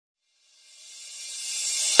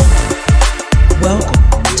Welcome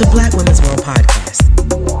to Black Women's World Podcast.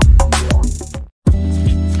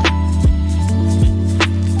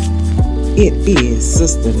 It is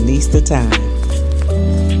Sister Nista time.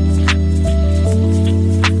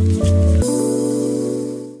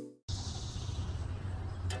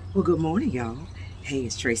 Well, good morning, y'all. Hey,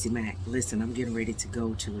 it's Tracy Mack. Listen, I'm getting ready to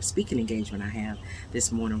go to a speaking engagement I have this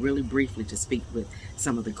morning, really briefly, to speak with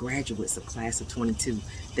some of the graduates of Class of 22.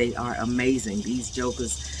 They are amazing. These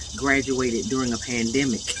jokers graduated during a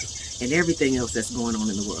pandemic and everything else that's going on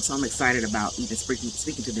in the world. So I'm excited about even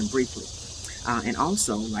speaking to them briefly. And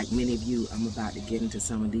also, like many of you, I'm about to get into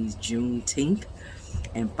some of these Juneteenth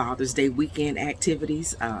and Father's Day weekend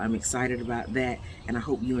activities. I'm excited about that, and I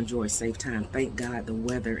hope you enjoy a safe time. Thank God the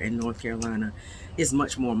weather in North Carolina is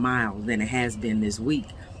much more mild than it has been this week,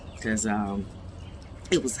 because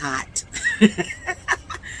it was hot.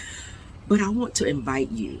 But I want to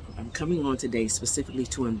invite you. I'm coming on today specifically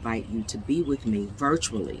to invite you to be with me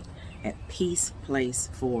virtually at Peace Place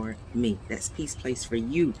for Me. That's Peace Place for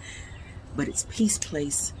you, but it's Peace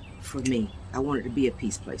Place for me. I want it to be a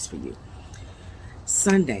peace place for you.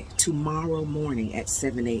 Sunday, tomorrow morning at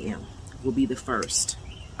 7 a.m. will be the first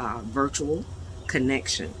virtual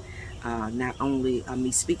connection. Not only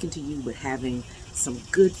me speaking to you, but having some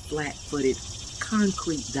good flat-footed,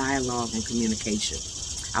 concrete dialogue and communication.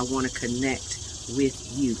 I want to connect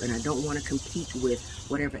with you, and I don't want to compete with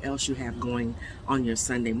whatever else you have going on your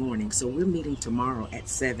Sunday morning. So we're meeting tomorrow at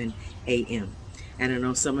 7 a.m. And I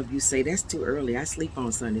know some of you say, that's too early. I sleep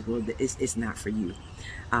on Sundays. Well, it's not for you.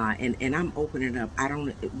 And I'm opening up.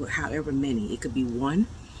 However many. It could be 1.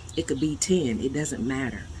 It could be 10. It doesn't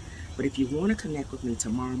matter. But if you want to connect with me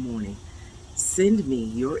tomorrow morning, send me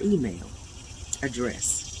your email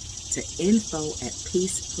address to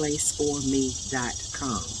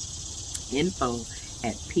info@peaceplaceforme.com.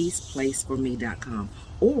 info@peaceplaceforme.com.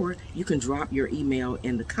 Or you can drop your email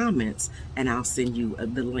in the comments and I'll send you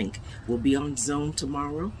the link. We'll be on Zoom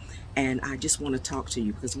tomorrow, and I just want to talk to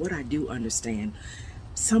you, because what I do understand,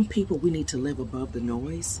 some people, we need to live above the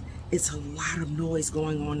noise. It's a lot of noise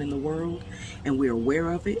going on in the world, and we're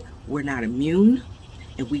aware of it. We're not immune,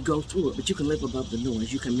 and we go through it, but you can live above the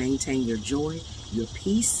noise. You can maintain your joy, your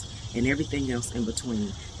peace, and everything else in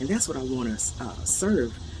between. And that's what I want to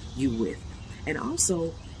serve you with. And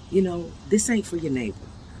also, this ain't for your neighbor.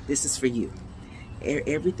 This is for you.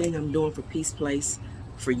 Everything I'm doing for Peace Place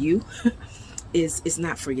for you is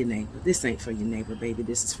not for your neighbor. This ain't for your neighbor, baby.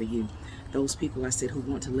 This is for you. Those people I said who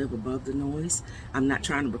want to live above the noise. I'm not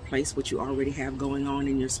trying to replace what you already have going on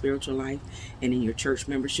in your spiritual life and in your church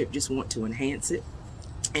membership. Just want to enhance it.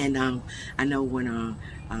 And I know when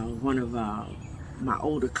one of my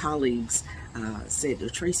older colleagues said,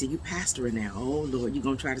 Tracy, you pastoring now. Oh, Lord, you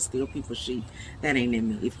going to try to steal people's sheep. That ain't in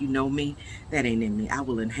me. If you know me, that ain't in me. I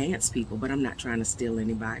will enhance people, but I'm not trying to steal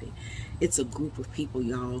anybody. It's a group of people,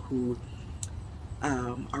 y'all, who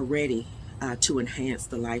are ready to enhance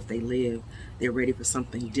the life they live. They're ready for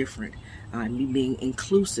something different. Me being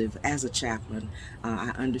inclusive as a chaplain,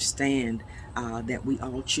 I understand that we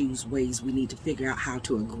all choose ways. We need to figure out how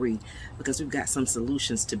to agree, because we've got some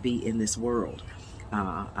solutions to be in this world.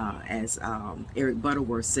 As Eric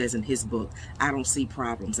Butterworth says in his book, I don't see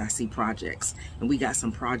problems, I see projects. And we got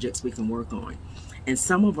some projects we can work on. And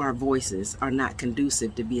some of our voices are not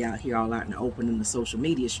conducive to be out here all out in the open in the social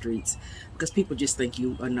media streets, because people just think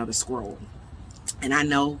you another scroll. And I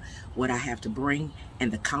know what I have to bring,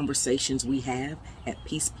 and the conversations we have at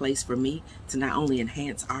Peace Place for Me to not only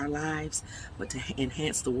enhance our lives, but to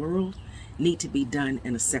enhance the world, need to be done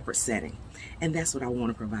in a separate setting. And that's what I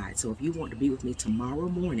want to provide. So if you want to be with me tomorrow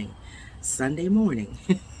morning, Sunday morning,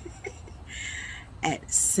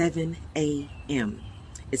 at 7 a.m.,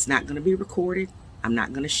 it's not going to be recorded. I'm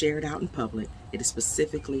not going to share it out in public. It is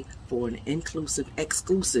specifically for an inclusive,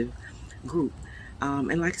 exclusive group.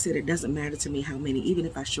 And like I said, it doesn't matter to me how many, even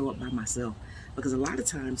if I show up by myself, because a lot of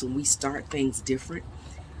times when we start things different,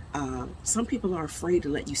 some people are afraid to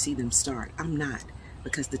let you see them start. I'm not,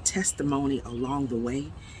 because the testimony along the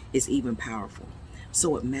way is even powerful.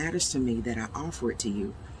 So it matters to me that I offer it to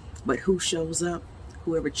you. But who shows up,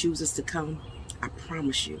 whoever chooses to come, I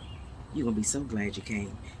promise you, you're going to be so glad you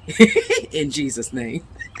came. In Jesus' name.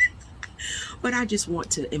 But I just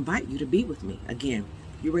want to invite you to be with me. Again,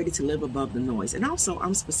 you're ready to live above the noise. And also,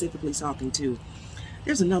 I'm specifically talking to,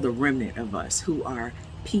 there's another remnant of us who are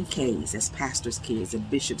PKs, as pastors' kids and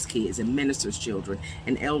bishops' kids and ministers' children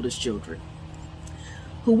and elders' children,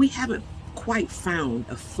 who we haven't quite found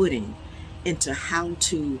a footing into how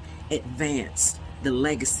to advance the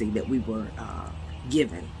legacy that we were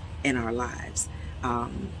given in our lives.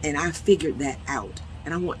 And I figured that out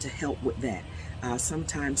and I want to help with that.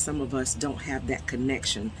 Sometimes some of us don't have that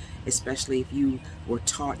connection, especially if you were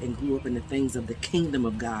taught and grew up in the things of the kingdom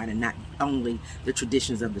of God and not only the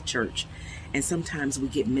traditions of the church. And sometimes we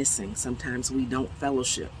get missing. Sometimes we don't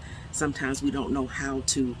fellowship. Sometimes we don't know how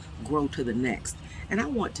to grow to the next. And I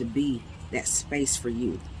want to be that space for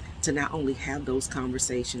you to not only have those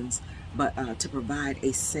conversations, but to provide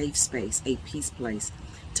a safe space, a peace place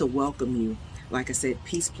to welcome you. Like I said,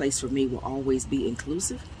 Peace Place for me will always be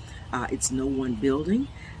inclusive. It's no one building.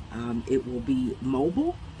 It will be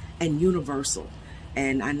mobile and universal.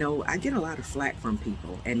 And I know I get a lot of flack from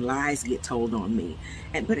people and lies get told on me.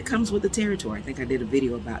 But it comes with the territory. I think I did a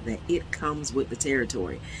video about that. It comes with the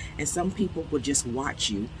territory. And some people will just watch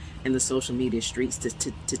you in the social media streets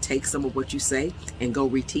to take some of what you say and go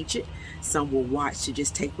reteach it. Some will watch to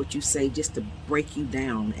just take what you say just to break you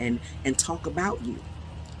down and talk about you.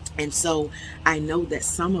 And so I know that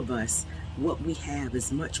some of us, what we have is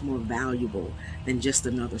much more valuable than just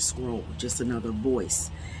another scroll, just another voice.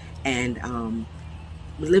 And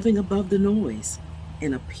living above the noise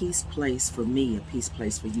in a peace place for me, a peace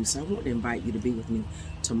place for you. So I want to invite you to be with me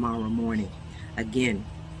tomorrow morning. Again,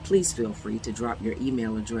 please feel free to drop your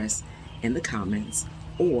email address in the comments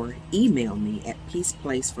or email me at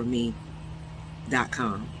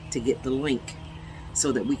peaceplaceforme.com to get the link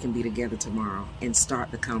so that we can be together tomorrow and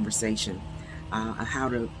start the conversation of how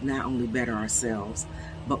to not only better ourselves,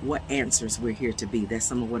 but what answers we're here to be. That's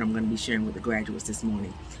some of what I'm going to be sharing with the graduates this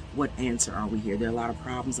morning. What answer are we here? There are a lot of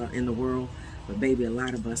problems in the world, but baby, a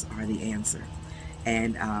lot of us are the answer.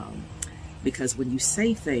 And because when you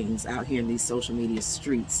say things out here in these social media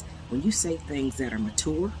streets, when you say things that are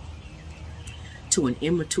mature, to an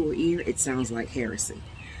immature ear, it sounds like heresy.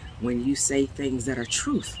 When you say things that are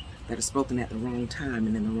truth, that are spoken at the wrong time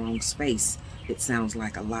and in the wrong space, it sounds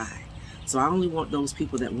like a lie. So I only want those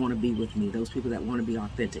people that want to be with me, those people that want to be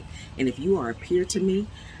authentic. And if you are a peer to me,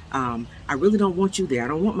 I really don't want you there. I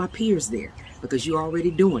don't want my peers there because you're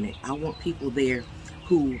already doing it. I want people there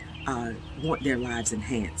who want their lives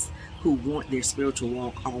enhanced, who want their spiritual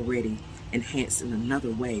walk already enhanced in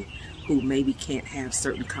another way, who maybe can't have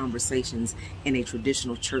certain conversations in a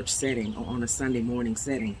traditional church setting or on a Sunday morning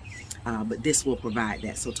setting. But this will provide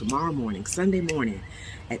that. So tomorrow morning, Sunday morning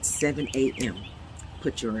at 7 a.m.,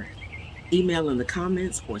 put your email in the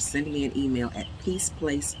comments or send me an email at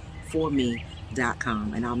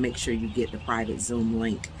peaceplaceforme.com and I'll make sure you get the private Zoom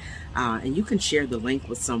link. And you can share the link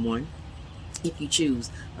with someone if you choose.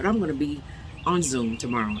 But I'm going to be on Zoom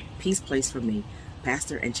tomorrow. Peace Place for Me,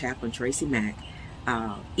 Pastor and Chaplain Tracy Mack,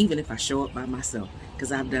 even if I show up by myself,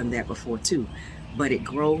 because I've done that before too. But it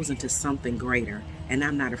grows into something greater, and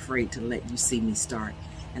I'm not afraid to let you see me start.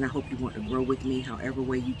 And I hope you want to grow with me however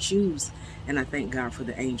way you choose. And I thank God for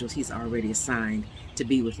the angels He's already assigned to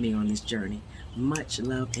be with me on this journey. Much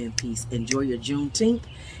love and peace. Enjoy your Juneteenth.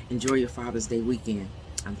 Enjoy your Father's Day weekend.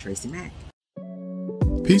 I'm Tracy Mack.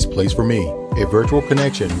 Peace Place for Me, a virtual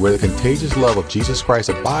connection where the contagious love of Jesus Christ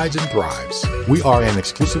abides and thrives. We are an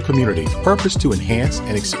exclusive community purposed to enhance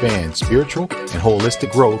and expand spiritual and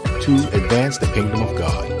holistic growth to advance the kingdom of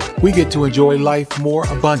God. We get to enjoy life more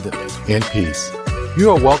abundantly in peace. You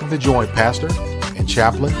are welcome to join Pastor and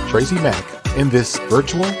Chaplain Tracy Mack in this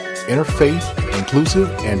virtual, interfaith, inclusive,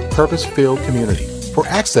 and purpose-filled community. For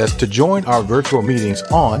access to join our virtual meetings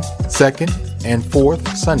on 2nd and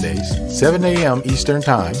 4th Sundays, 7 a.m. Eastern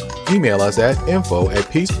Time, email us at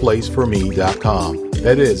info@peaceplaceforme.com.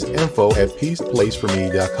 That is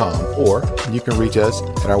info@peaceplaceforme.com, or you can reach us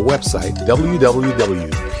at our website,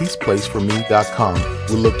 www.peaceplaceforme.com.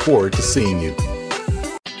 We look forward to seeing you.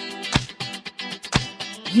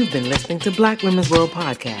 You've been listening to Black Women's World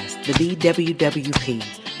Podcast, the BWWP,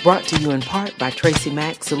 brought to you in part by Tracy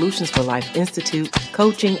Mack, Solutions for Life Institute,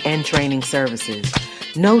 Coaching and Training Services.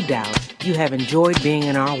 No doubt you have enjoyed being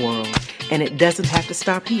in our world, and it doesn't have to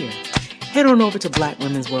stop here. Head on over to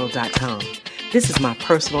blackwomensworld.com. This is my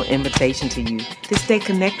personal invitation to you to stay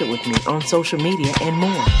connected with me on social media and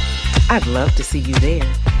more. I'd love to see you there,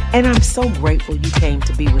 and I'm so grateful you came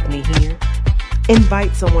to be with me here.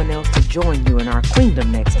 Invite someone else to join you in our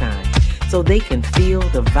kingdom next time so they can feel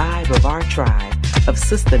the vibe of our tribe of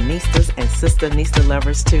Sister Nistas and Sister Nista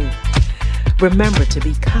lovers too. Remember to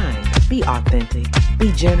be kind, be authentic,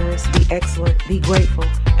 be generous, be excellent, be grateful,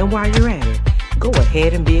 and while you're at it, go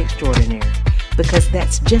ahead and be extraordinary, because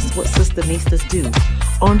that's just what Sister Nistas do,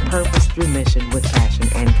 on purpose through mission with passion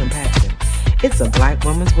and compassion. It's a Black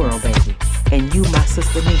woman's world, baby, and you, my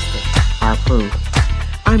Sister Nista, are proof.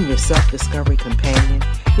 I'm your self-discovery companion,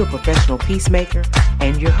 your professional peacemaker,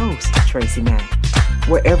 and your host, Tracy Mack.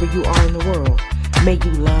 Wherever you are in the world, may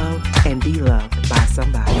you love and be loved by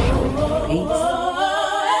somebody. Peace.